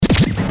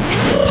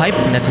Hype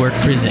Network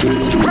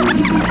presents.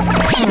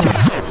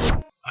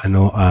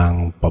 Ano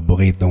ang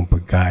paboritong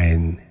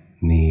pagkain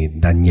ni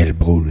Daniel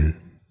Brühl?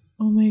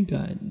 Oh my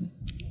God.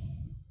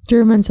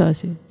 German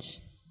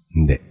sausage.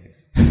 Hindi.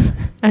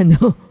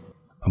 Ano?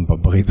 Ang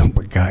paboritong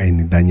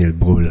pagkain ni Daniel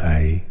Brühl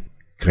ay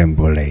creme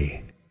brulee.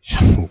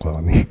 Siyang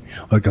corny.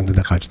 Welcome to the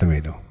Couch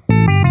Tomato.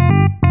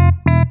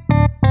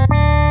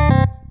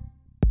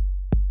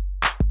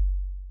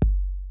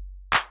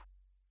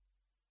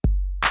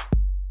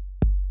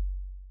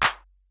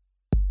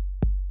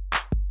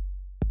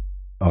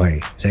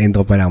 Okay, sa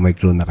intro pa lang may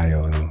clue na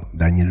kayo. No?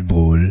 Daniel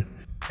Brühl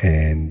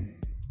and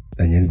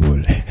Daniel Brühl.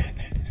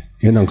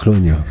 Yun ang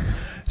clue nyo.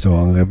 So,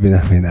 ang review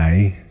namin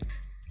ay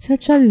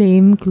Such a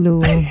lame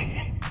clue.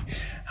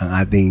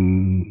 ang ating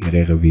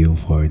i-review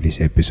for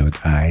this episode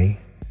ay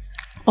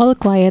All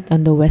Quiet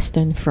on the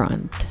Western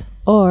Front.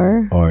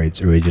 Or its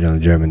original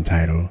German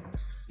title,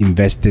 Im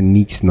Westen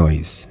nichts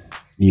Neues.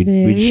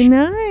 Very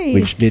nice.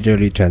 Which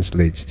literally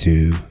translates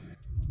to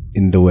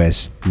In the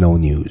West, no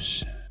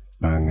news.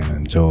 Parang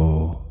ganun.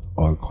 So,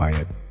 all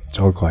quiet. It's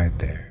all quiet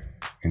there.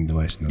 In the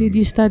West, no Did news.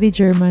 you study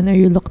German or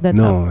you looked that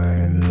up? No,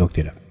 I looked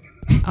it up.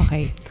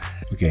 Okay.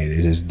 Okay,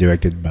 this is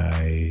directed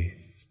by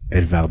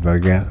Edvard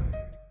Berger.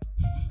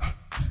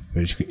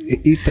 Which,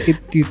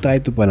 you try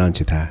to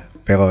pronounce it, ha?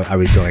 Pero I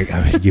will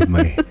give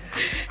my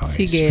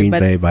Sige,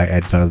 screenplay by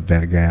Edvard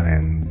Berger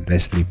and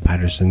Leslie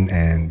Patterson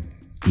and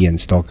Ian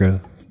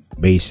Stockel,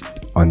 based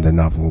on the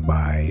novel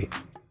by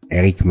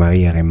Erich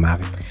Maria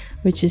Remarque.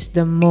 Which is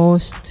the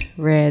most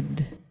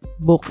read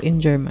book in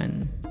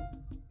German.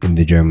 In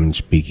the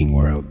German-speaking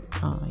world.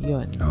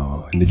 Yun.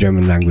 In the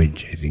German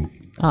language, I think.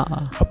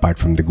 Apart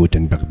from the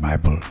Gutenberg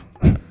Bible.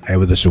 I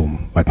would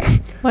assume. But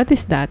What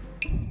is that?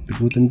 the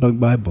Gutenberg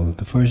Bible,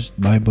 the first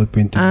Bible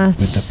printed with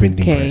the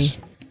printing press.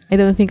 I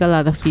don't think a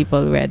lot of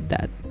people read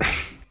that.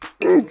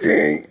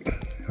 Okay,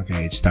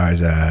 it stars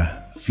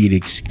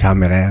Felix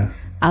Kammerer,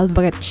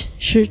 Albrecht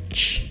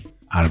Schuch.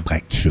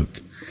 Albrecht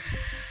Schuch,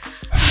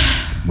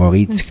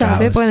 Moritz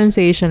Sabi Kraus.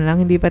 pronunciation lang,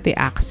 hindi pati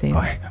accent.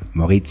 Okay,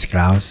 Moritz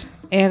Kraus,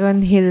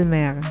 Aaron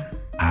Hilmer.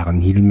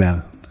 Aaron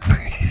Hilmer.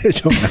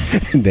 Joke lang.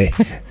 Hindi.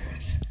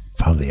 It's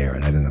probably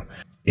Aaron, I don't know.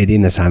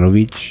 Edin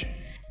Hasanovic,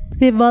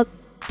 Thibaut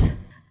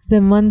de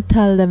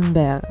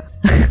Montalembert.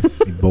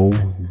 Thibaut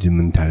de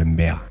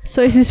Montalembert.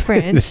 So is this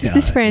French? Is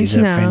this French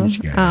he's a now? French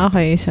guy.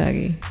 Okay,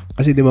 sorry.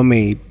 Kasi di ba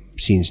may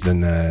scenes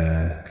doon na...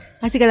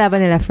 Kasi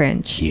kalaban nila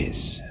French.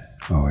 Yes.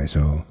 Okay,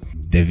 so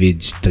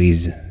David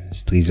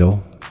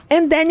Strizo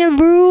And Daniel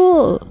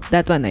Brühl.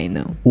 That one I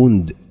know.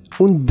 und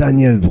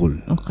Daniel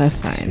Brühl. Okay,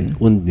 fine.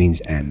 Und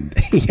means and.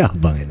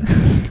 Yabang ina.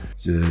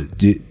 So,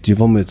 do you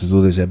want me to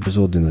do this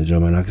episode in a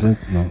German accent?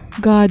 No?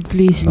 God,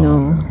 please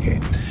no. Okay.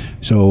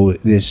 So,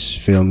 this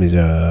film is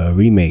a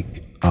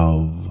remake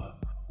of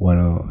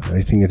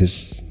I think it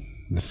is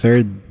the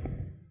third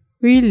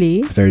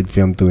Really?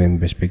 film to win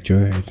Best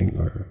Picture, I think,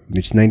 or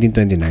it's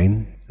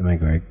 1929. Am I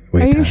correct?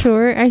 Wait, Are you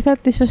sure? I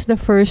thought this was the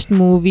first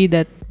movie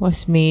that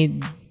was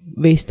made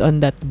based on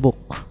that book.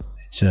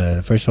 It's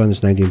the first one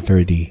is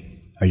 1930.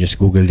 I just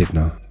googled it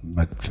now,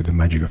 but for the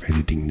magic of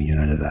editing, hindi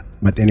nyo nalala.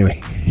 But anyway.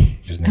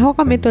 Ako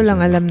kami to lang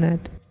alam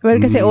natin. Well,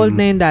 kasi old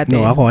na yun dati.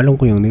 No, ako alam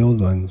ko yung the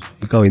old ones.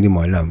 Ikaw hindi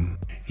mo alam.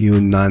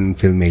 Yung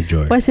non-film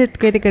major. Was it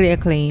critically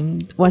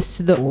acclaimed? Were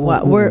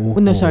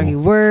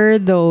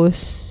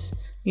those,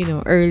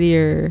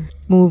 earlier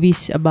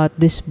movies about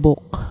this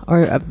book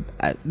or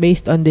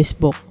based on this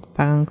book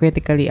parang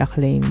critically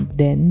acclaimed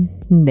then?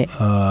 Hindi.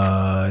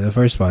 The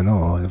first one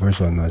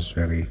was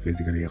very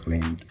critically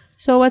acclaimed.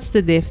 So what's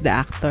the diff? The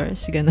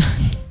actors, ganon.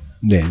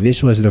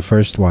 This was the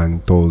first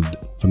one told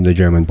from the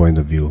German point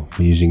of view,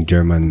 using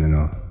German,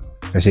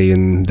 kasi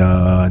yung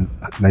the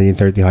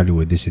 1930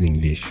 Hollywood is in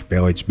English,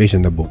 pero it's based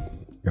on the book,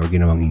 pero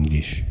ginawang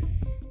English.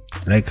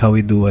 Like how we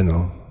do,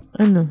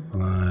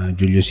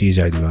 Julius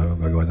Caesar, di ba?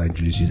 Gagawa tayong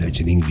Julius Caesar, it's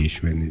in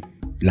English, when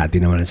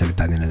Latin naman ang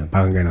salita nila,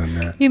 parang ganon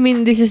na. You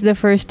mean this is the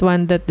first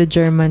one that the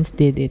Germans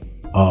did it?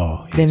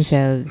 Oh, yes.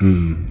 Themselves?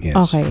 Yes.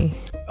 Okay.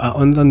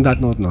 On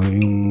that note,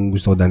 yung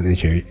gusto ko dan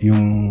i-share,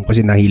 yung,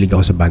 kasi nahilig ako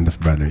sa Band of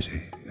Brothers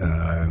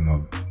I'm a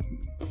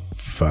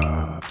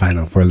fan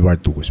of World War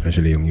II,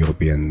 especially yung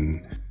European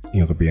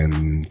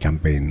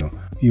campaign, no?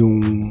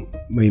 Yung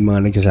may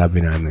mga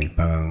nagsasabi na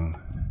parang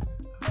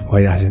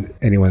why hasn't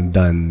anyone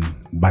done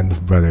Band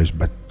of Brothers,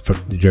 but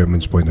from the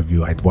Germans' point of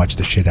view, I'd watch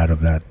the shit out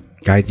of that.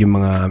 Kahit yung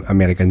mga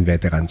American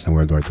veterans ng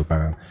World War II,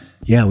 parang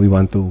yeah, we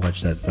want to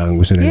watch that. Parang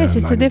gusto nila. Yes,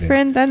 it's a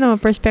different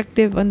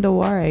perspective on the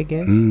war, I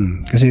guess.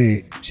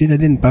 Kasi sila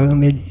din, parang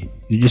they're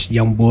just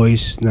young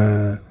boys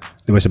na,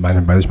 di ba sa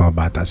Band of Brothers, mga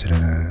bata sila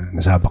na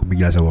nasabak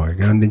bigla sa war.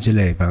 Ganon din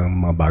sila parang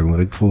mga bagong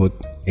recruit,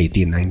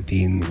 18,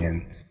 19,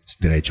 yan.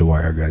 Diretso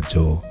war agad.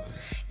 So,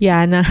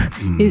 yeah,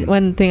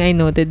 one thing I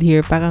noted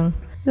here, parang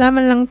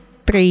laman lang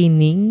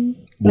training.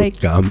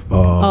 Bootcamp.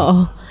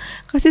 Oo.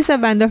 Kasi sa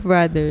Band of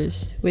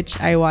Brothers, which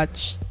I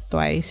watched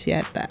twice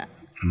yata.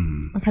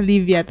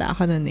 Nakalive yata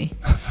ako nun eh.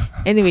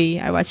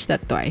 Anyway, I watched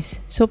that twice.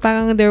 So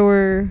parang there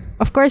were,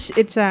 of course,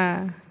 it's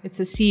a it's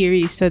a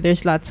series, so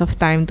there's lots of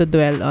time to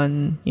dwell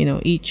on,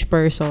 each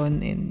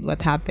person and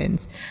what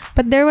happens.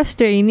 But there was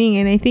training,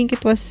 and I think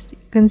it was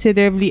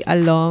considerably a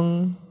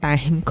long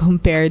time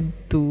compared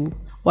to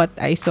what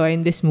I saw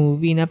in this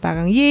movie na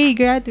parang, yay,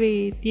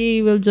 graduate,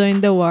 yay, we'll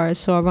join the war.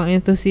 Sobrang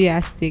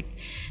enthusiastic.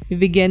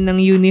 Bibigyan ng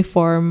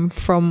uniform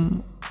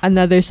from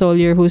another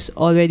soldier who's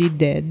already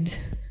dead.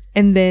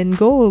 And then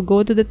go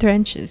to the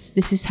trenches.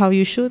 This is how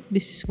you shoot.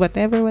 This is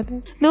whatever.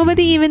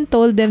 Nobody even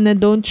told them na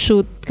don't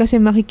shoot kasi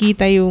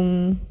makikita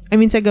yung,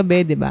 sa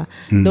gabi, diba?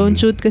 Don't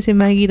shoot kasi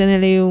makikita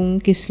nila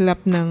yung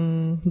kislap ng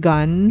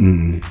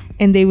gun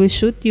and they will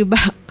shoot you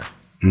back.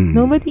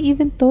 Nobody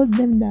even told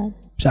them that.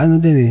 Sa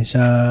ano din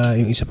sa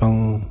yung isa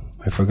pang,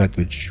 I forgot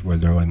which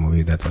World War I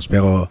movie that was.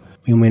 Pero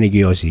yung may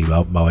nag-Yossi,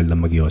 bawal na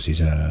mag-Yossi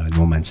sa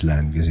No Man's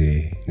Land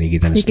kasi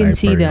nakikita na sniper. You can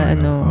see the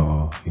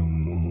yung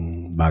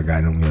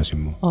baga ng Yossi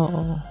mo.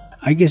 Oo.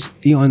 I guess,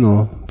 yung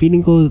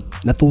feeling ko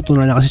natuto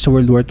na lang kasi sa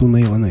World War II na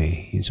yung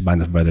yung sa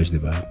Band of Brothers,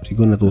 diba?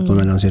 Siguro natuto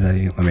na lang sila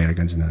yung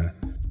Americans na,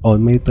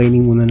 may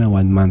training muna na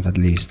 1 month at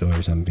least or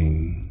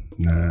something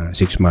na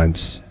 6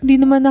 months.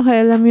 Hindi naman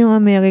nakailam yung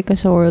America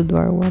sa World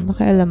War I.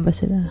 Nakailam ba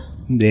sila?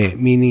 Hindi,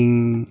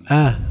 meaning,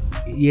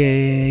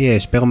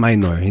 yes, pero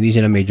minor. Hindi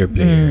sila major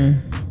player.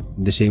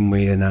 The same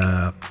way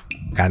na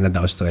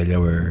Canada, Australia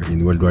were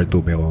in World War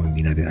II pero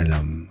hindi natin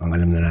alam. Ang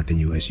alam na natin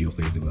US,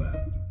 UK, diba?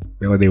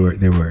 Pero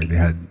they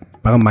had,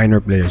 parang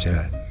minor players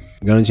sila.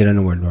 Ganon sila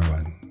ng World War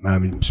I.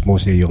 It's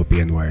mostly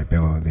European war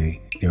pero they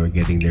were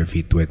getting their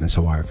feet wet na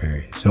sa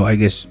warfare. So I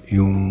guess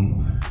yung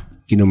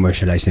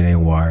kinommercialize nila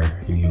yung war,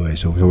 yung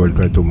US. So sa World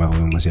War II,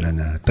 marunong sila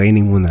na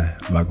training muna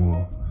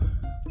bago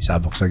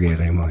sabok sa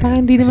gera yung mga.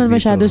 Parang hindi naman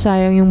masyado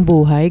sayang yung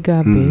buhay,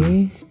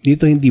 gabi.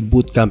 Dito hindi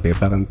boot camp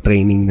parang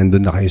training,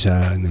 nandun na kayo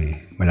sa,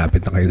 malapit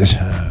na kayo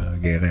sa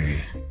gera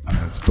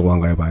tuturuan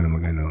kayo paano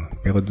mag-ano.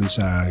 Pero dun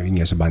sa, yun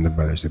nga, sa Band of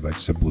Brothers, diba?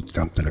 Sa boot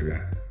camp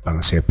talaga.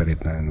 Parang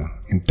separate na,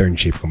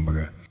 internship,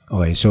 kumbaga.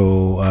 Okay,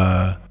 so,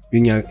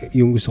 yun nga,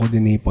 yung gusto ko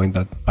din i-point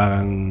out,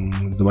 parang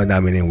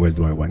dumadami na yung World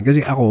War I.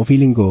 Kasi ako,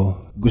 feeling ko,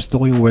 gusto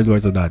ko yung World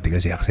War II dati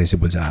kasi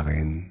accessible sa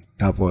akin.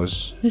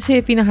 Tapos, kasi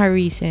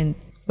pinaka-recent,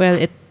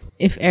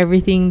 if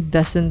everything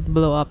doesn't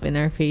blow up in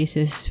our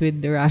faces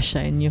with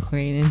Russia and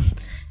Ukraine and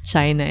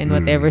China and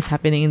whatever's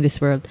happening in this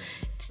world,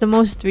 it's the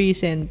most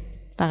recent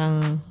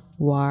parang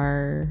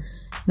war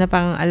na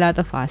parang a lot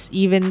of us,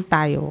 even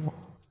tayo,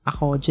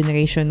 ako,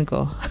 generation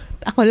ko,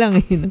 ako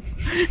lang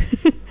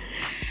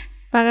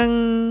parang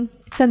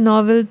it's a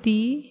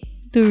novelty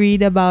to read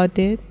about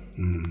it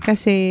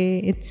kasi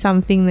it's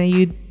something na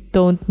you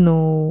don't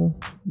know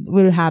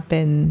will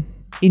happen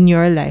in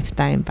your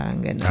lifetime,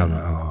 parang gano'n. Tama,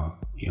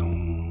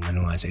 yung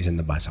nga sa isang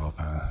nabasa ko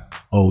parang,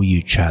 oh you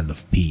child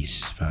of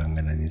peace, parang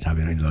gano'n yung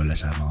sabi ng lola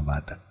sa mga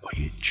bata, oh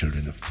you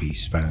children of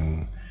peace,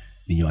 parang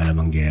hindi nyo alam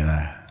ang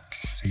gera.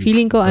 Sige,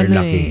 feeling ko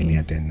hindi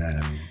natin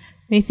alam.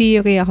 May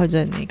theory ako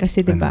dyan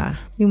kasi diba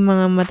yung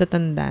mga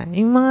matatanda,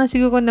 yung mga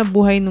siguro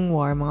nabuhay nung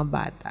war, mga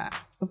bata,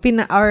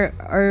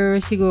 or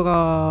siguro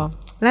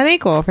nanay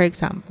ko for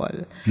example,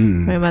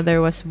 my mother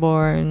was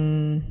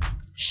born,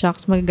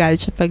 shocks,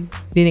 magagalit siya pag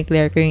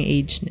dineclare ko yung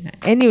age niya.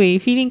 Anyway,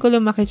 feeling ko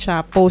lumaki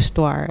siya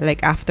post-war,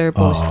 like after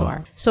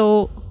post-war.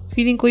 So,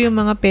 feeling ko yung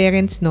mga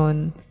parents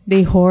nun,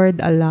 they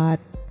hoard a lot.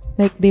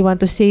 Like, they want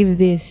to save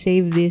this,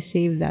 save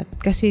that.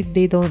 Kasi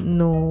they don't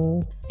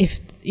know if,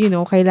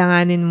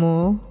 kailanganin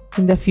mo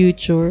in the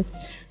future.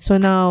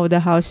 So, now, the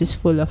house is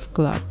full of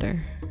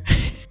clutter.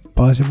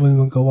 Possible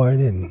magka-war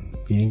din,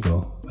 feeling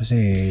ko.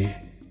 Kasi,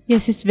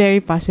 yes, it's very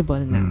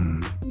possible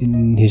na.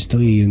 In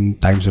history, in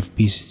times of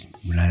peace,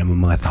 wala naman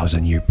mga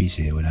 1,000-year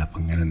peace wala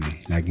pang ganun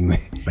laging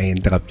may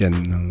interrupt yan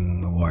ng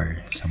war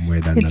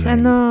somewhere down the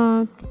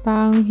line. It's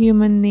parang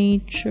human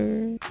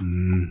nature.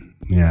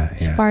 Yeah.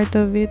 It's part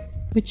of it,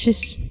 which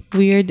is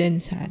weird and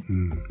sad.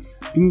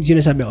 Yung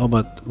sinasabi ako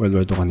about World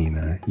War II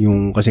kanina,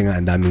 yung kasi nga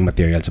ang daming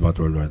materials about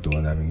World War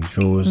II, ang daming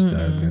shows,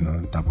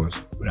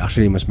 tapos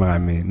actually mas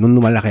marami, nung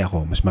lumalaki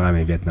ako, mas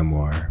marami Vietnam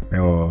War.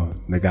 Pero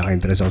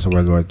nagkaka-interest ako sa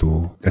World War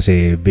II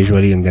kasi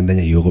visually ang ganda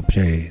niya, Europe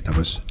siya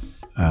tapos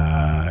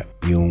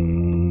yung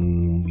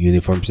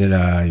uniforms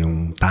nila,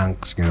 yung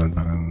tanks, gano'n,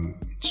 parang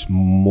it's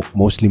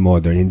mostly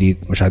modern, hindi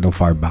masyadong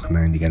far back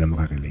na hindi ka na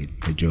makarelate.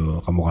 Medyo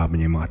kamukha pa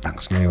niya yung mga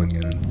tanks ngayon,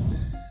 gano'n.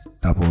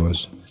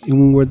 Tapos,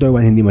 yung World War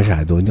I hindi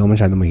ako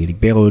masyado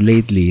mahilig. Pero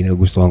lately,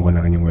 nagustuhan ko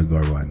na rin yung World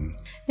War I.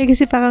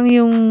 Kasi parang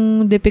yung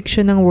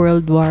depiction ng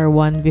World War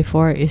I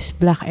before is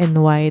black and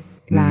white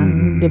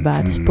lang, diba?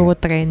 Tapos puro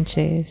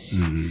trenches.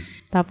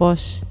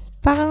 Tapos,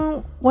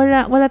 parang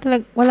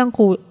walang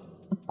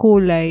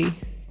kulay.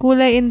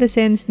 Kulay in the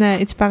sense na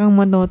it's parang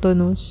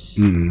monotonous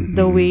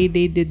the way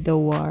they did the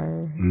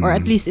war. Or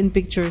at least in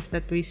pictures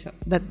that we saw,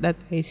 that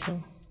I saw.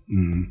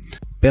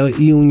 Pero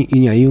yung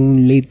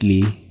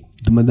lately,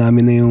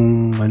 dumadami na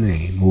yung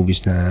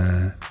movies na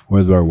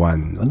World War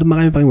I.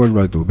 Marami pa yung World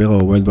War II, pero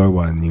World War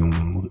I, yung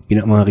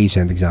mga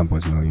recent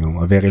examples, no? Yung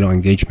A Very Long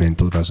Engagement,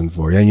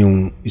 2004. Yan yung,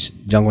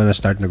 diyan ko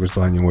na-start na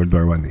gustuhan yung World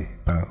War I.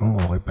 Parang,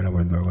 okay pala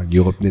World War I.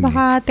 Europe din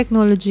Baka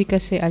technology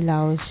kasi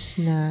allows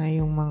na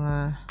yung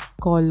mga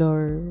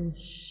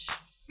colors.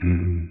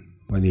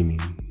 What do you mean?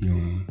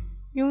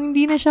 Yung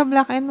hindi na siya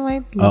black and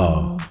white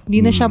lang.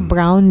 Hindi na siya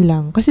brown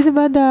lang. Kasi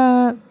diba the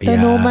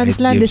No Man's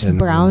Land is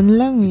brown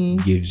lang eh.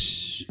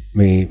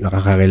 May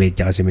nakaka-relate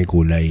siya kasi may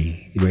kulay.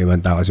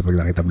 Iba-ibang tao kasi pag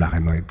nakita black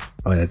and white,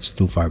 that's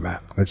too far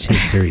back. That's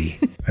history.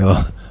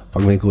 Pero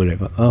pag may kulay,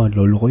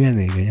 lolo ko yan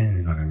eh.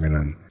 Ganyan. Parang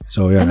ganun.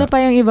 So, yan. Ano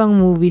pa yung ibang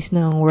movies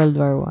ng World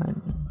War I?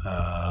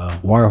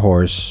 War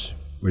Horse,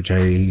 which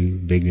I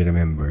vaguely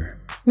remember.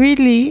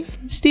 Really?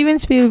 Steven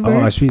Spielberg?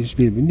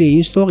 Spielberg.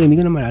 Hindi, yung story, hindi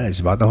ko na maalala.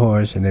 It's about a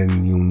horse and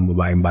then yung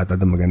babaeng bata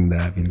doon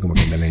maganda. Feeling ko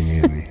maganda na yun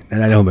ngayon eh.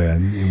 Naalala mo ba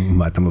yun?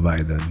 Yung batang babae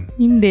doon?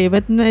 Hindi,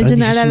 but medyo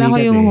naalala ko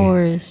yung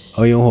horse.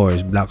 Yung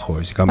horse, black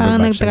horse. Parang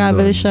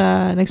nag-travel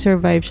siya,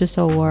 nag-survive siya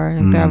sa war.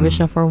 Nag-travel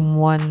siya from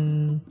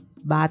one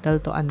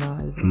battle to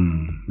another.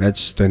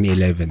 That's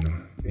 2011, no?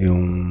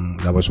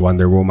 That was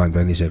Wonder Woman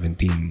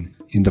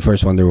 2017. In the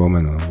first Wonder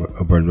Woman,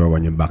 World War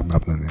I, yung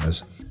backdrop nun.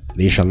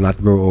 They Shall Not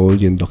Grow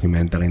Old, yung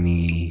documentary ni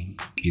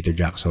Peter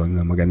Jackson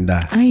na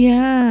maganda.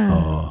 Yeah.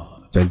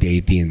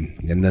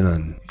 2018. Ganda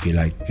nun. If you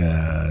like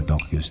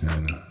docus na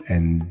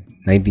And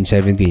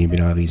 1917, yung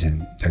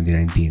pinaka-recent,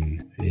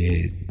 2019.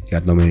 It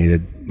got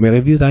nominated. May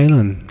review tayo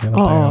nun.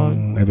 Meron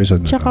tayong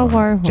episode. Tsaka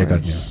War Horse. Check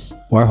out niya.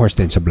 War Horse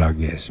din sa vlog,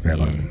 yes.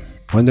 Meron.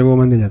 Wonder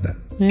Woman din yata.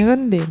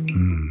 Meron din.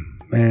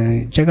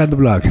 Check out the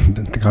blog,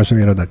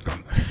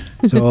 causomero.com.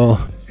 So,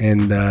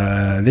 and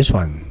this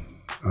one,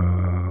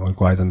 All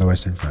Quiet on the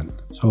Western Front.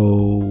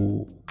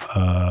 So,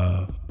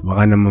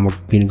 baka naman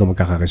feeling ko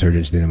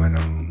magkaka-resurgence din naman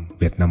ng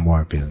Vietnam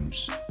War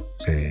films.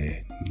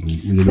 Kasi,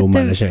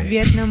 niluluma na siya eh.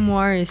 Vietnam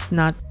War is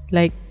not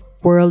like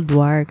World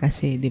War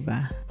kasi, di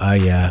ba?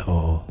 Yeah,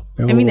 oo.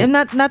 Pero, I mean,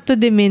 not to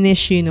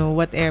diminish,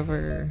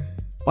 whatever,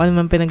 ano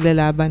man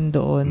pinaglalaban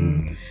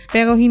doon.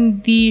 Pero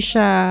hindi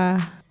siya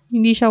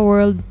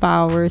world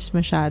powers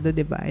masyado,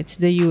 di ba? It's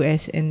the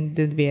US and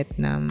the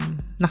Vietnam.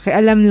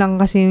 Nakialam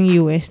lang kasi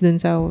yung US dun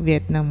sa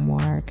Vietnam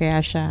War. Kaya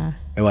siya...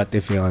 what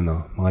if yung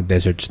mga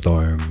Desert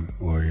Storm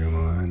or yung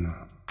mga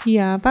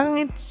Yeah, parang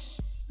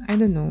it's... I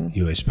don't know.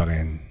 US pa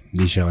rin.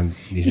 Hindi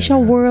siya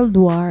World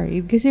War.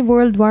 Kasi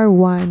World War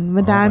I,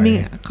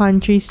 madaming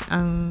countries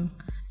ang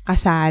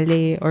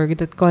kasali or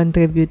that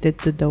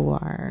contributed to the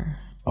war.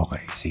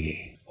 Okay, sige.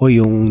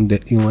 Yung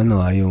The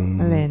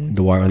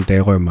War on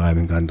Terror,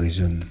 maraming countries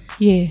yun.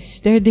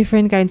 Yes, there are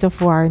different kinds of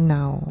war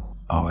now.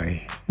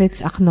 Okay. Let's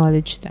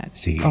acknowledge that.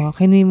 Sige.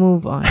 Can we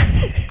move on?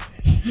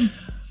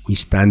 We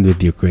stand with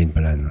Ukraine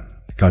pala, no?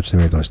 Couch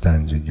na ito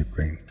stands with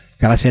Ukraine.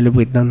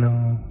 Kaka-celebrate lang ng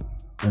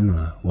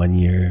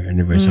 1-year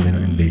anniversary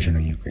ng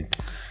invasion ng Ukraine.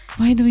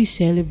 Why do we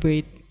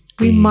celebrate?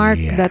 We mark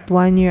that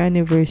 1-year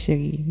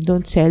anniversary.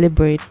 Don't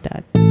celebrate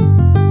that.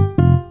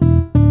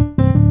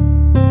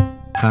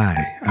 Hi,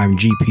 I'm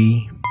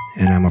GP,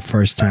 and I'm a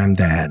first-time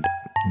dad.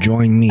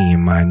 Join me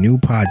in my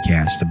new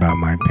podcast about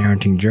my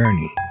parenting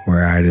journey,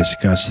 where I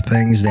discuss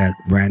things that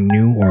brand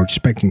new or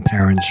expecting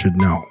parents should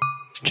know.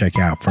 Check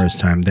out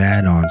First Time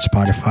Dad on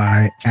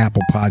Spotify,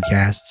 Apple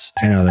Podcasts,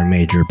 and other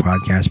major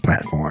podcast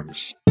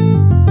platforms.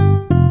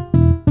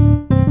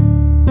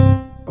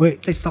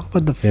 Wait, let's talk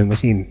about the film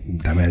kasi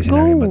dami na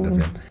sinabi about the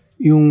film.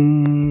 Yung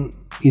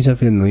isa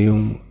film,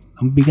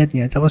 ang bigat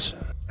niya, tapos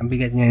ang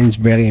bigat niya is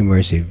very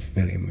immersive.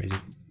 Very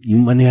immersive.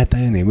 Yung yata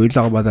yun eh. We'll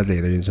talk about that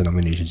later yun sa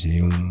nominations.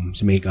 Yung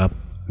sa makeup.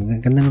 Ang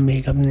ganda ng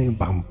makeup na yung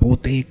parang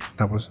putik.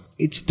 Tapos,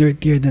 it's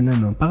dirtier than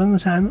parang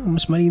sa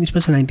mas malinis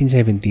pa sa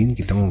 1917.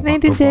 Kita mo.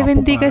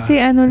 1970 kasi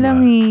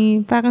lang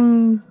eh.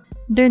 Parang,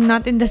 they're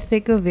not in the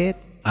thick of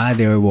it.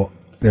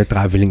 They're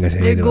traveling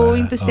kasi. They're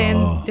going to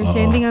they're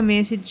sending a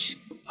message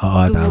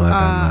to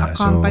a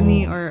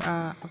company or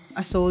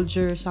a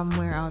soldier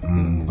somewhere out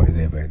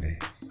there.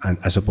 Pwede.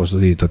 As opposed to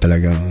dito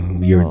talagang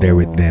you're there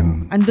with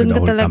them. Andun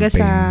ka talaga campaign.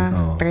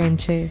 Sa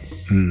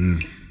trenches.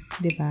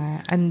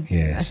 Diba? And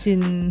as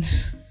in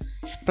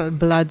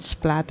blood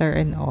splatter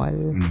and all.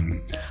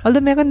 Although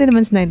meron din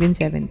naman sa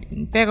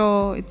 1917.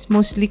 Pero it's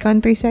mostly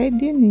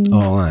countryside yun eh.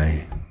 Oo nga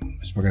eh.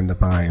 Mas maganda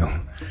pa nga yung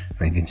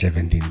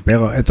 1917.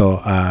 Pero ito,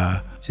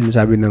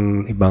 sinasabi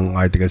ng ibang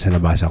articles na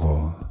nabasa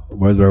ko,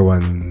 World War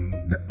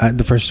I,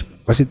 the first,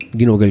 kasi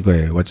ginugol ko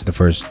what's the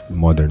first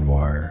modern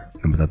war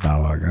na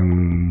matatawag.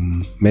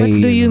 What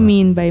do you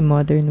mean by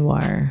modern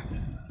war?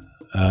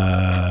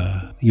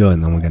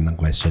 Yun, ang magandang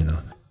question. No?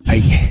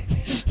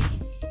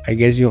 I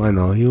guess yung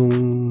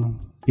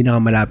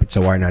pinakamalapit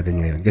sa war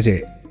natin ngayon.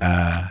 Kasi,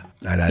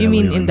 naalala you mo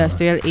mean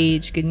industrial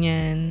age,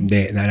 ganyan?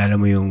 Hindi,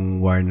 naalala mo yung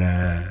war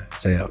na,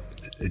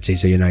 let's say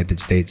sa United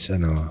States,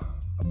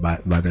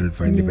 battle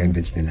for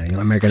independence nila. Yung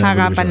American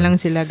Revolution. Harapan lang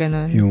sila,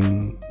 ganun.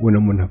 Yung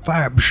una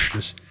fire,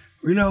 tapos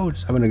reload.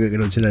 Sabi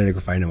nag-reload sila,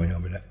 nag-fire naman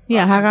yung kabila.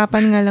 Yeah,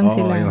 harapan nga lang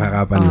sila. Oo, yung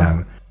harapan lang.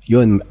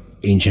 Yun,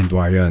 ancient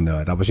war yun.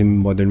 No? Tapos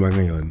yung modern war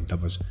ngayon.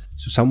 Tapos,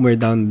 so somewhere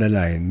down the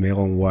line,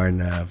 mayroong war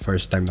na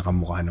first time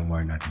nakamukha ng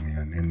war natin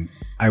ngayon. And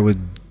I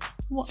would,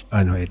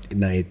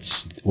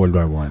 it's World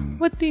War I.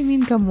 What do you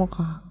mean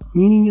kamukha?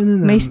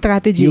 Meaning, may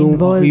strategy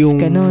involved,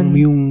 ganun.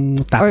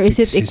 Yung tactics. Or is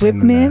it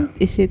equipment?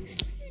 Is it...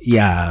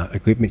 Yeah,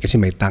 equipment kasi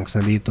may tanks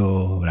na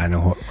dito. Wala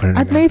nang...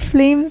 At may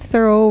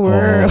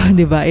flamethrower.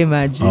 Diba?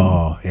 Imagine.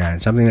 Yeah.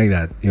 Something like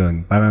that.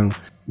 Yun. Parang,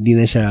 hindi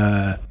na siya...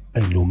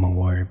 lumang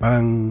war.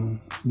 Parang,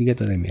 hindi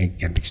ka I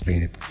can't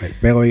explain it.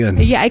 Pero yun.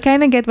 Yeah, I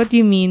kinda get what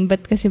you mean,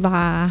 but kasi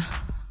baka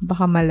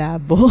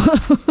malabo.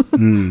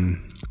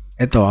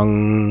 Ito, ang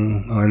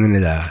ano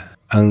nila,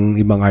 ang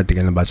ibang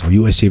article na basa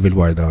ko, US Civil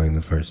War daw in the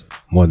first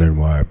modern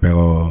war.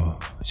 Pero,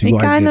 siguro...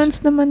 May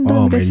cannons naman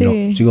doon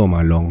kasi. Siguro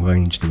mga long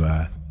range,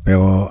 diba?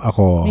 Pero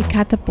ako, may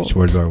catapult. It's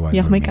World War I.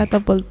 Yeah, may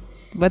catapult.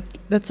 But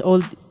that's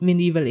old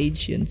medieval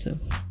age yun, so.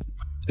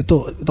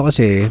 Ito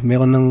kasi,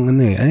 meron ng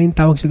ano yung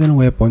tawag sa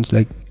ganung weapons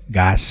like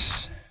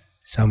gas.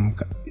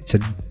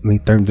 May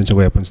term dun sa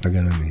weapons na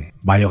ganun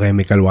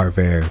Biochemical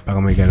warfare.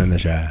 Parang may ganun na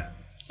siya.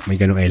 May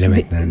ganung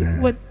element na.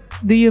 What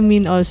do you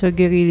mean also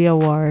guerrilla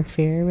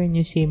warfare when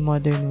you say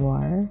modern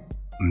war?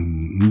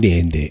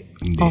 Hindi.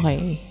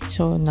 Okay,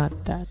 so not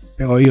that.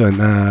 Pero yun,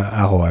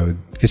 ako,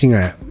 kasi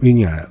nga,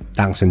 yun nga,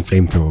 tanks and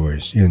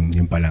flamethrowers, yun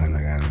pa lang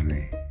na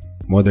gano'n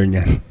Modern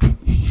yan.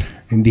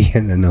 Hindi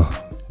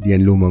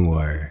yan lumang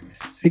war.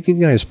 Like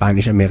yun nga,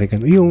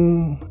 Spanish-American,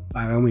 yung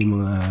parang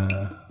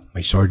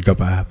may sword ka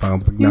pa.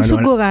 Parang pag yung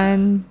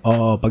suguran.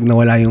 Oo, pag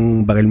nawala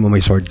yung baril mo, may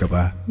sword ka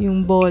pa.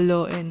 Yung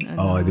bolo and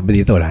Oo, di ba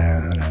dito,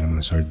 wala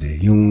naman sword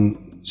Yung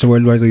sa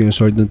World War II, yung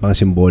sword dun pang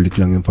symbolic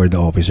lang yun for the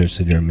officers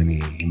sa Germany.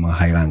 Yung mga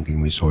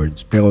high-ranking may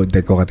swords. Pero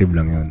decorative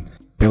lang yun.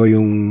 Pero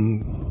yung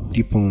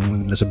tipong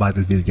nasa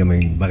battlefield ka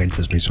may baril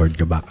tapos may sword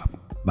ka,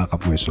 backup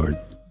mo yung sword.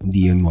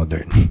 Hindi yun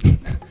modern.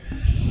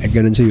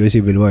 Ganun sa US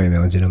Civil War.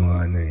 Meron sila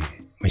mga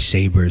may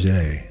saber sila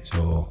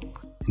So,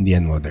 hindi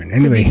yan modern.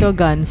 Anyway. So dito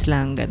guns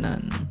lang,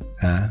 ganun.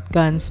 Ha?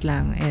 Guns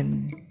lang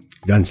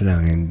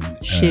and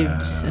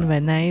ships and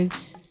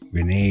knives.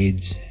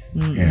 Grenades.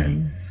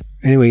 Yan.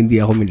 Anyway, hindi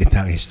ako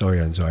military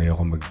historian, so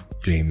ayoko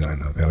mag-claim na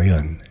Pero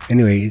yun.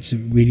 Anyway, it's a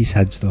really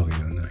sad story.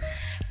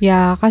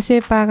 Yeah,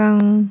 kasi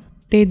parang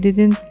they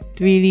didn't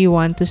really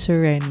want to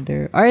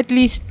surrender. Or at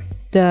least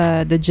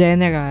the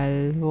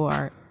general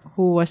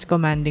who was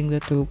commanding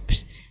the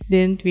troops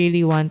didn't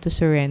really want to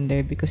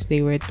surrender because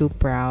they were too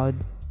proud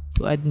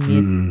to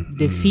admit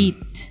defeat.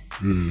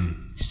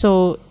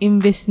 So,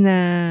 imbes na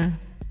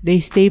they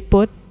stay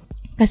put,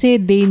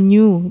 kasi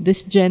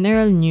this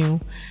general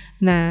knew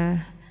na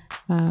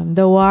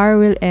the war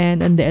will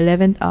end on the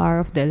 11th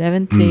hour of the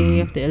 11th day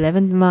of the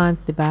 11th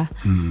month, diba?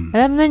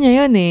 Alam na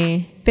niya yun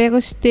Pero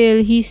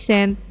still, he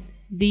sent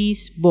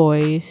these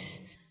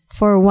boys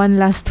for one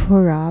last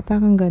hurrah.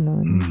 Parang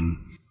ganun.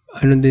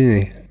 Ano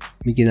din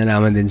may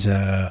kinalaman din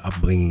sa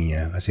upbringing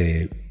niya.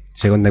 Kasi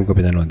second time ko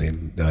pinanood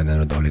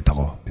nanood ulit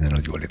ako.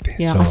 Pinanood ko ulit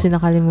Yeah, so, kasi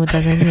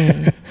nakalimutan na niya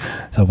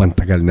So,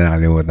 pantagal na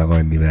nakalimutan ko.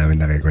 Hindi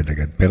namin na-record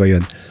agad. Pero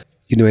yun,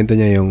 kinuwento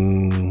niya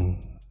yung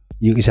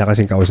isa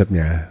kasing kausap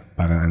niya,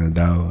 parang yung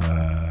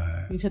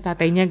sa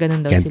tatay niya,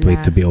 ganun daw can't sila. Can't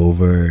wait to be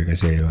over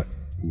kasi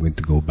going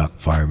to go back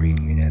farming,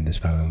 ganyan.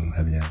 Tapos parang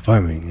sabi niya,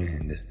 farming,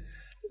 ganyan.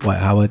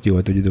 How about you?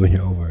 What did you do when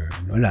you're over?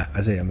 Wala,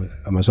 kasi I'm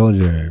a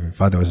soldier. My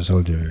father was a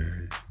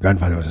soldier.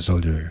 Grandfather was a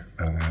soldier.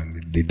 Parang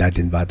they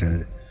died in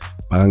battle.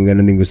 Parang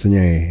ganun din gusto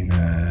niya na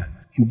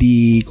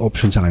hindi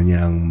option sa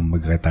kanya ang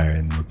mag-retire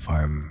and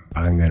mag-farm.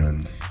 Parang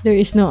ganun. There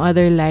is no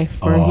other life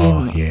for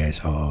him.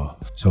 Yes,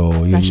 So,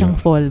 yun na siyang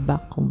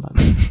fallback,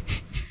 kumbaga.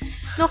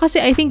 No,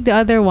 kasi I think the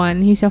other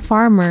one, he's a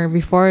farmer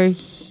before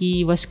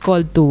he was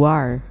called to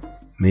war.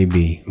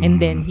 Maybe. And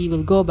then he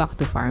will go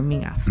back to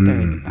farming after.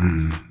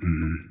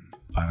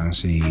 Parang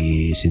si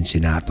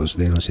Cincinnatus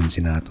din,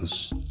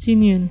 Cincinnatus.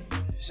 Sino yun?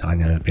 Sa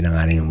kanya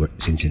pinangalan yung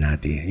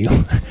Cincinnati.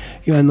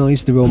 Yung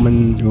is the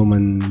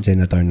Roman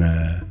senator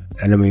na,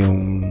 alam mo yung,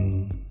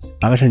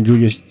 parang siyang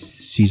Julius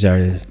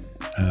Caesar,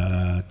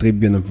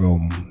 tribune of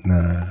Rome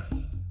na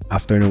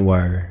after ng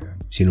war,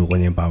 sinuko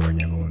niya yung power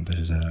niya. Pumunta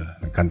siya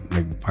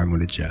nag-farm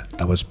ulit siya.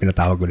 Tapos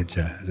pinatawag ulit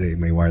siya kasi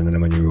may war na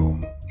naman yung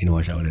Rome.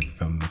 Kinuha siya ulit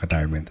from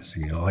retirement. Tapos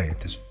sige, okay.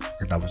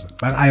 Tapos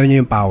parang ayaw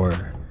niya yung power.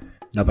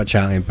 Dapat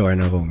siya ang emperor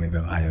ng Rome,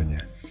 pero ayaw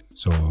niya.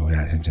 So,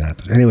 yeah,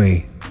 Cincinnati.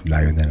 Anyway,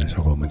 layo na sa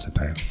Romans na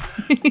tayo.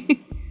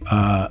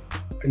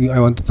 I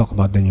want to talk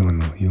about din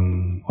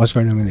yung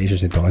Oscar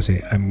nominations nito kasi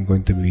I'm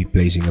going to be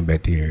placing a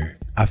bet here.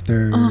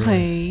 After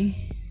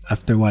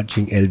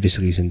watching Elvis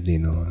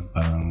recently,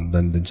 parang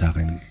doon sa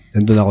akin.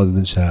 Nandun ako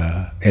sa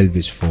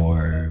Elvis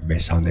for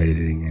best sound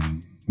editing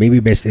and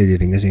maybe best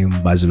editing kasi yung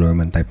Baz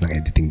Luhrmann type ng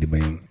editing, di ba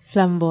yung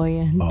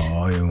flamboyant.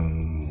 Oo, yung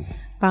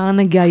parang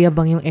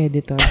nagyayabang yung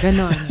editor.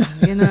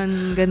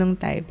 Ganong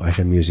type. Parang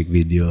siya music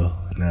video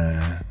na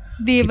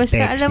di,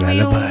 basta alam mo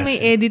yung may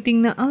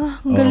editing na,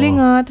 ang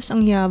galing tapos ang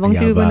yabang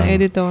siguro ng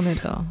editor na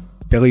to.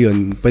 Pero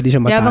yun, pwede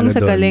siya matalo doon. Yabang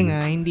sa galing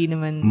hindi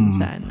naman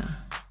sa ano.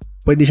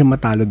 pwede siyang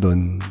matalo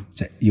doon.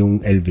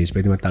 Yung Elvis,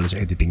 pwede matalo sa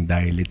editing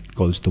dahil it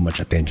calls too much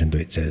attention to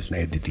itself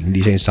na editing.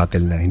 Hindi siya yung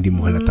subtle na, hindi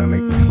mo halatang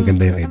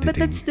maganda yung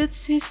editing. But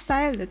that's his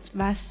style. That's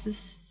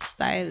Bass's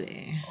style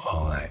eh.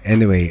 Oh,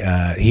 anyway,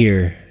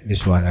 here,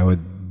 this one, I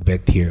would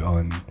bet here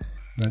on,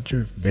 not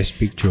sure if Best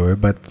Picture,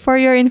 but... For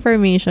your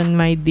information,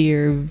 my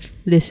dear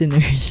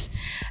listeners,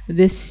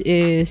 this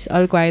is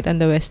All Quiet on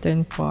the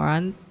Western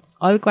Front.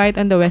 All Quiet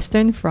on the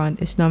Western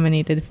Front is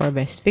nominated for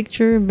Best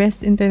Picture,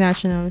 Best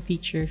International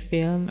Feature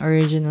Film,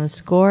 Original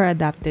Score,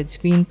 Adapted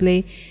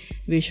Screenplay,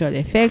 Visual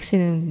Effects,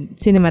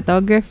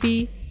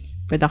 Cinematography,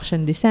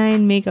 Production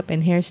Design, Makeup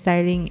and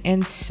Hairstyling,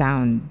 and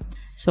Sound.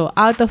 So,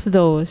 out of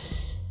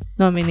those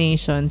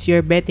nominations,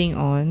 you're betting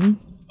on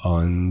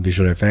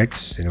visual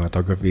effects,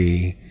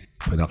 cinematography,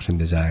 production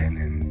design,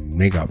 and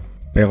makeup.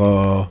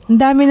 Pero... Ang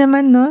dami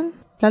naman nun.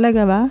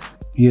 Talaga ba?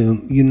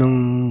 Yun ang...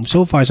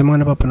 So far, sa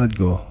mga napapanood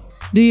ko,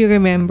 do you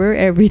remember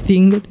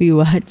everything that we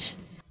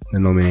watched? Na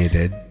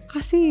nominated?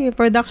 Kasi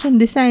production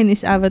design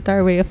is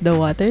Avatar Way of the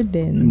Water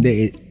din.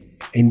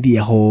 Hindi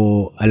ako,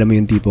 alam mo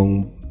yung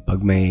tipong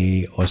pag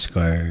may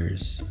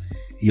Oscars,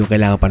 yung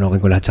kailangan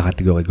panoorin ko lahat sa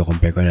category ko,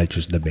 compare ko na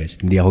choose the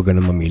best. Hindi ako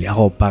ganun mamili.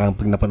 Ako parang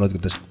pag napanood ko,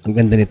 tas, ang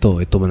ganda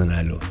nito, ito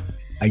mananalo.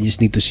 I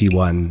just need to see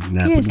one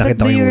na yes, but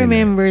do you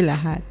remember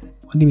lahat?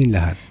 Ano mean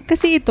lahat?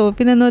 Kasi ito,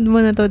 pinanood mo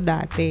na to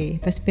dati.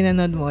 Tapos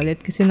pinanood mo ulit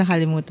kasi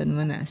nakalimutan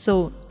mo na.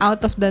 So,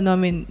 out of the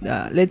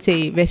let's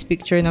say, Best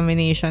Picture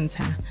nominations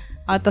ha.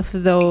 Out of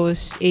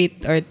those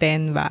 8 or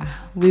 10 ba,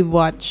 we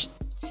watched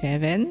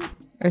 7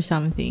 or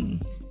something.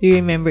 Do you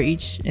remember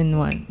each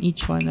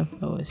one of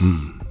those?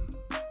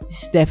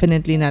 It's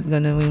definitely not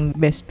gonna win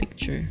Best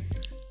Picture.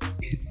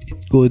 It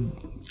could,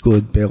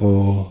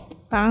 pero...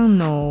 Parang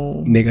no.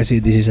 Hindi kasi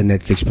this is a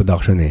Netflix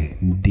production eh.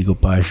 Hindi ko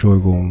pa sure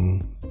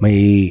kung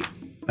may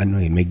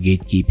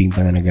gatekeeping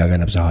pa na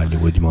nagaganap sa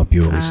Hollywood, yung mga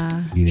purist.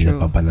 Hindi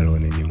nila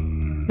papanalunan yung...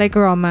 Like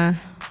Roma.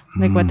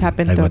 Like What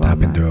Happened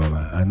to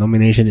Roma. A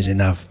nomination is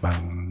enough.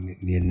 Pang,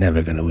 you're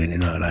never gonna win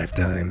in our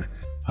lifetime.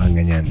 Pang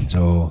ganyan.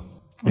 So,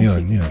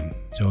 yun.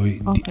 So,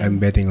 okay. I'm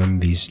betting on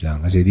these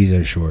lang kasi these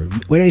are sure.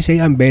 When I say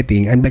I'm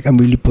betting, I'm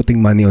really putting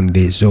money on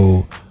this.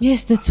 So,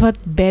 yes, that's what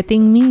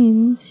betting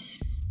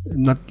means.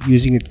 Not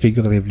using it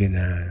figuratively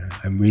na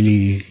I'm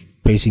really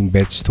placing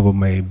bets to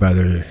my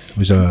brother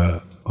who's a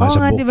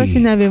bookie. Diba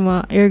sinabi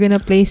mo, you're gonna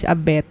place a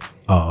bet.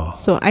 Oo.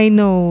 So, I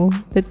know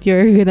that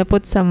you're gonna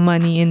put some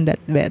money in that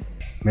bet.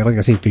 Meron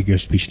kasi figure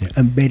speech na,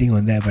 I'm betting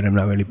on that but I'm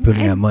not really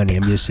putting out money.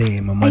 I'm just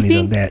saying my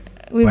money's on that.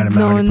 We've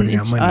known really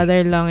each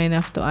other long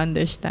enough to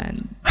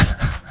understand.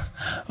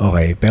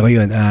 Okay, pero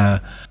yun,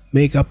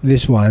 make up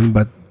this one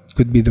but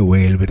could be The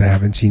Whale, but I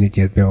haven't seen it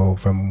yet. Pero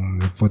from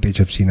the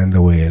footage I've seen on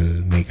The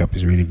Whale, makeup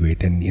is really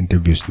great. And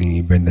interviews ni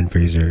Brendan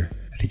Fraser,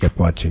 I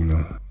kept watching, no?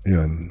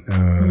 Yun.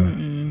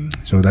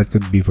 So that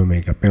could be for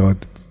makeup. Pero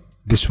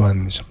this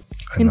one is...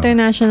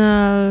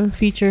 international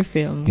feature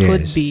film. Yes,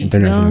 could be.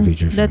 International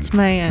feature film. That's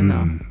my,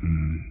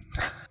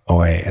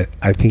 Okay,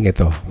 I think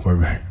ito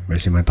for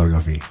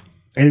cinematography.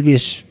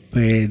 Elvis,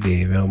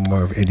 pwede. Pero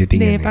more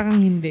editing hindi, yan eh. Parang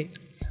hindi.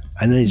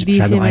 Ano is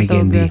masyadong eye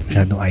candy.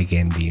 Masyadong eye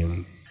candy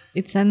yung...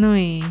 It's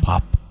eh.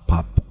 Pop.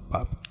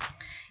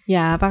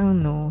 Yeah,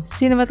 parang no.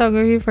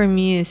 Cinematography for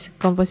me is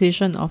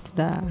composition of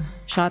the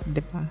shot,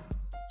 di ba?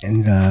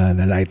 And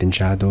the light and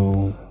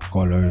shadow,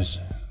 colors.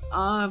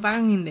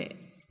 Parang hindi.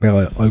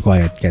 Pero All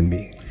Quiet can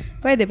be.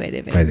 Pwede.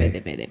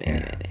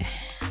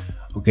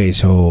 Okay,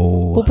 so...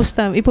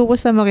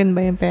 Ipupusta mo rin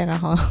ba yung pera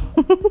ko?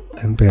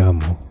 Anong pera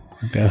mo?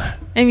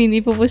 I mean,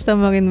 ipupusta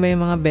mo rin ba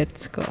yung mga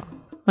bets ko?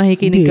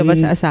 Makikinig ka ba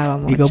sa asawa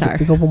mo, Char?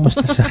 Ikaw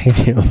pumusta sa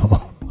akin mo.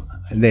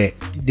 Hindi.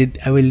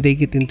 I will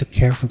take it into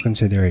careful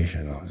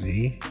consideration. Oh,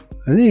 see?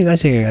 Hindi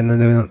kasi,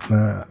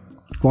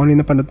 kung ano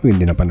yung napanood mo,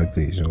 hindi napanood ko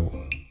eh. So,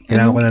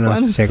 kailangan ko na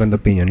ng second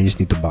opinion. You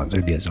just need to bounce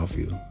ideas off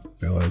you.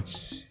 Pero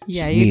it's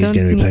me is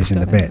gonna replace in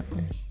the bet.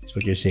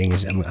 So what you're saying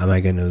is, am I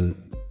gonna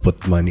put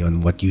money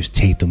on what you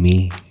say to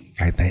me?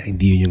 Kahit na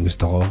hindi yun yung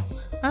gusto ko?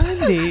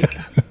 Hindi.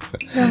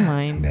 Don't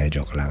mind.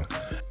 Hindi, joke lang.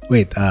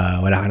 Wait,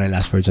 wala ka na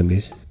last words on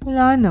this?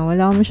 Wala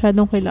akong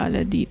masyadong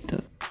kilala dito.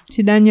 Si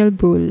Daniel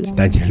Brühl lang.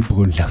 Daniel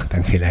Brühl lang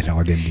ang kilala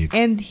ko din dito.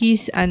 And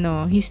he's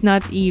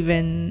not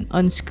even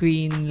on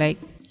screen. Like,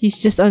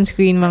 he's just on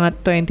screen mga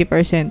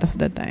 20% of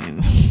the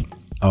time.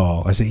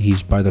 Oo, kasi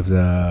he's part of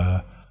the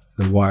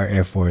war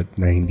effort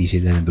na hindi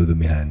sila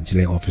nadudumihan.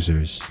 Sila yung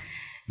officers.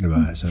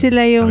 Diba? So,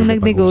 sila yung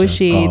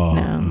nag-negotiate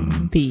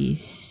ng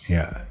peace.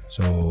 Yeah.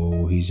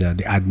 So, he's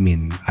the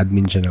admin.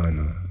 Admin siya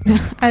ng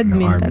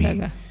admin ng army.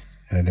 Talaga.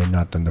 And they're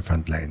not on the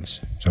front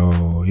lines. So,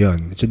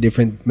 yun. It's a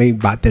different... May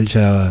battle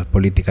siya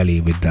politically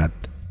with that.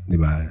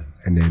 Diba?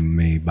 And then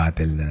may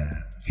battle na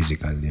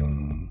physical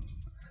yung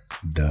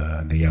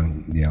the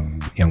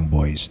young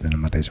boys na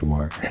namatay sa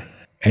war.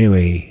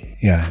 Anyway,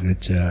 yeah.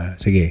 Let's...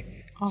 sige.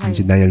 Okay.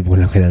 Since si Daniel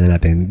Brühl lang kilala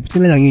natin.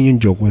 Yun lang yun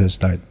yung joke ko sa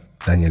start.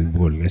 Daniel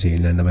Brühl. Kasi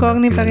yun lang naman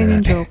Kogni pa rin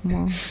yung joke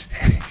mo.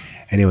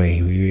 Anyway,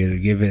 we will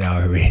give it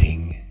our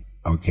rating.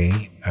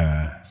 Okay?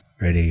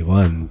 Ready?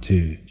 1,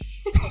 2...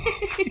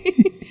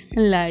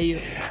 Ang layo.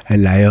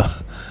 Ang layo.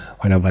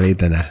 Walang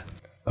balita na.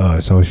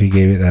 So she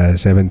gave it a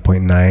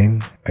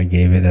 7.9. I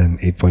gave it an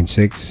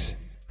 8.6.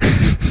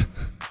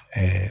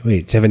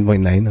 Wait,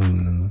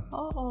 7.9?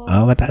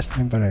 Mataas na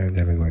rin pala yung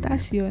 7.9.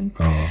 Taas yun.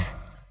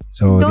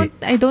 So,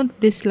 I don't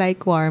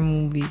dislike war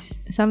movies.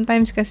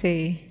 Sometimes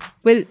kasi,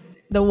 well,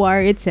 the war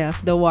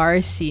itself, the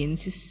war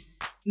scenes is,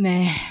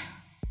 meh.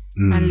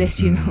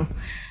 Unless,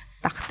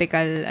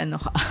 tactical,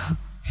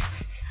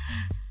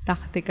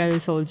 tactical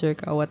soldier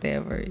ka,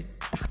 whatever.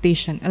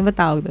 Tactician. Ano ba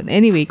tawag doon?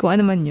 Anyway, kung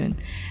ano man yun.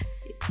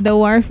 The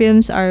war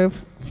films are,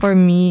 for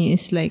me,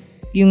 is like,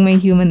 yung may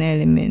human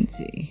elements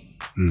eh.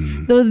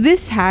 Though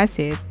this has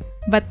it,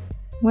 but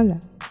wala.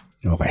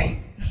 Okay.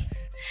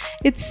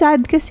 It's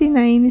sad kasi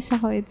nainis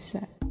ako. It's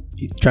sad.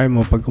 Try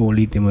mo, pag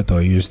ulitin mo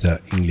to, use the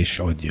English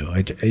audio.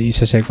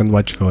 Sa second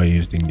watch ko, I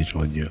used English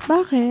audio.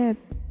 Bakit?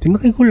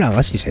 Tinakay ko lang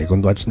kasi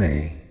second watch na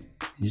eh.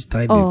 You just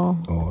tried it.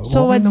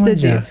 So what's the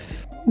diff?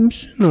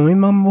 May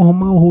mga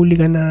mahuhuli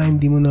ka na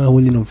hindi mo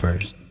nahuli nung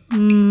first.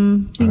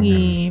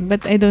 Sige.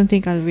 But I don't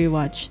think I'll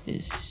rewatch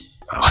this.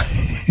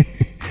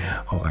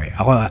 Okay.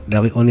 Ako, the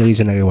only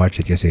reason I watched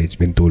it kasi it's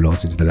been too long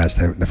since the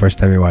first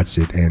time I watched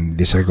it and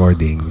this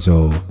recording.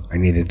 So, I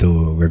needed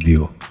to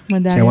review.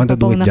 Madami so I want to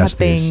do it nakatenga.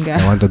 justice.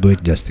 I want to do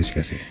it justice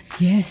kasi.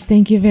 Yes,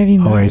 thank you very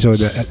much. Okay, so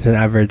it's an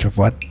average of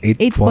what?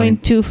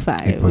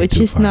 8.25, which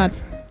is not,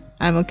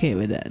 I'm okay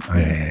with that. Oh,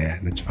 yeah,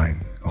 that's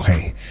fine.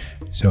 Okay.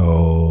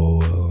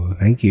 So,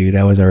 thank you.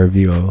 That was our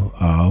review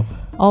of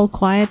All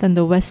Quiet on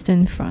the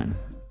Western Front.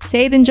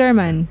 Say it in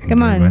German.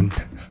 Come on.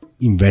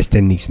 Im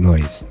Westen nichts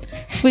Neues.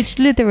 Which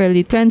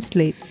literally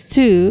translates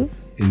to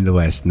In the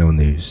West, no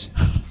news.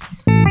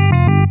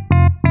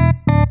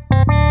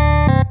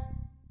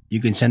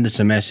 You can send us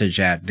a message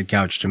at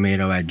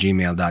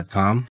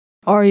thecouchtomato@gmail.com.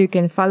 Or you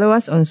can follow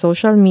us on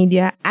social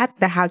media at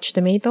The Couch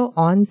Tomato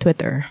on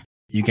Twitter.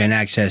 You can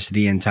access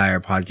the entire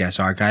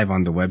podcast archive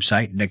on the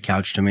website,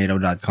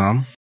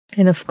 thecouchtomato.com.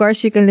 And of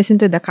course, you can listen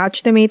to the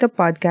Couch Tomato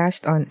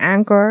podcast on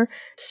Anchor,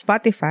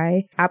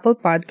 Spotify, Apple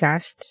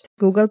Podcasts,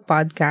 Google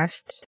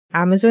Podcasts,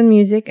 Amazon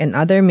Music, and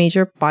other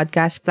major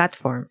podcast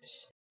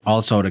platforms.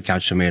 Also, The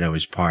Couch Tomato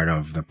is part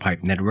of the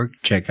Pipe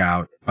Network. Check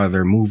out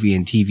other movie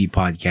and TV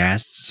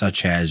podcasts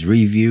such as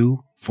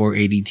Review,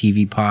 480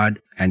 TV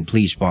Pod, and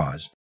Please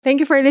Pause. Thank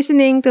you for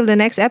listening. Till the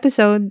next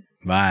episode.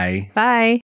 Bye. Bye.